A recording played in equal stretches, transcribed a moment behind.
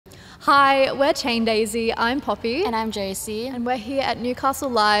Hi, we're Chain Daisy. I'm Poppy. And I'm JC. And we're here at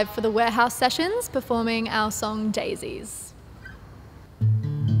Newcastle Live for the Warehouse Sessions performing our song Daisies.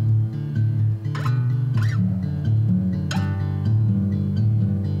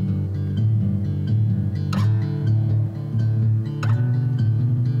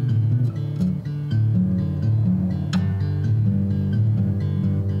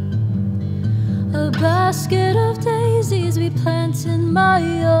 A basket of daisies we plant in my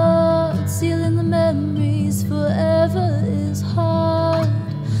yard, sealing the memories forever is hard.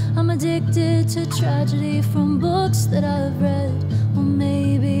 I'm addicted to tragedy from books that I've read, or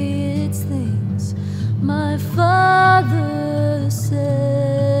maybe it's things my father said.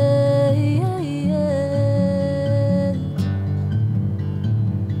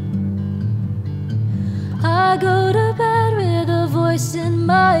 I go to bed with a voice in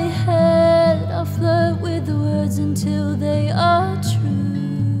my head. I'll flirt with the words until they are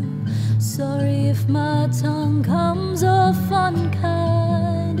true. Sorry if my tongue comes off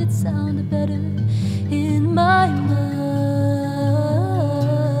unkind. It sounded better in my mind.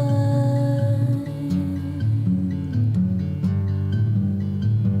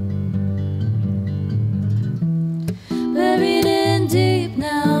 Buried in deep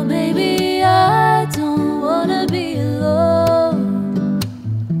now, baby, I don't wanna be alone.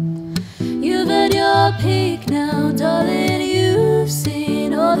 You've had your peak now, darling, you've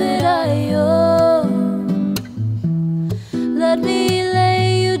seen all that I own. Let me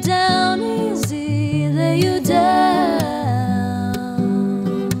lay you down easy, lay you down.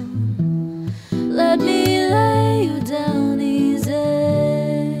 Let me lay you down easy.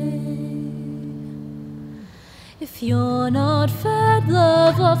 If you're not fed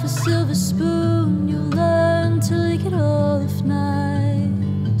love off a silver spoon, you'll learn to lick it off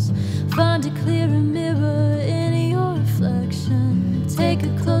knives. Find a clearer mirror in your reflection. Take a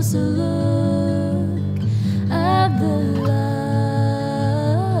closer look at the lies.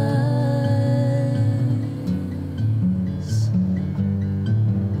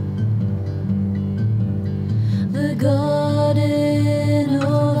 The garden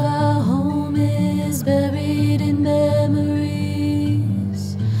of our home is buried in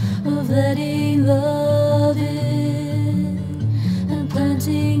memories of letting love in and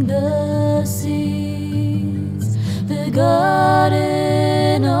planting the seeds. The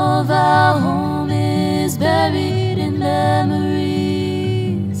garden of our home is buried in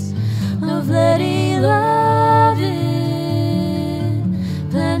memories of letting love in,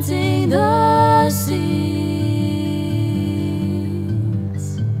 planting the seeds.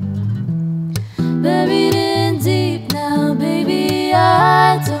 Buried in deep now, baby,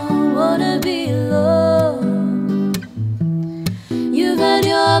 I don't wanna be alone. You've had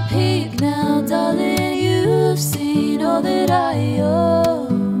your peak now, darling, you've seen all that I own.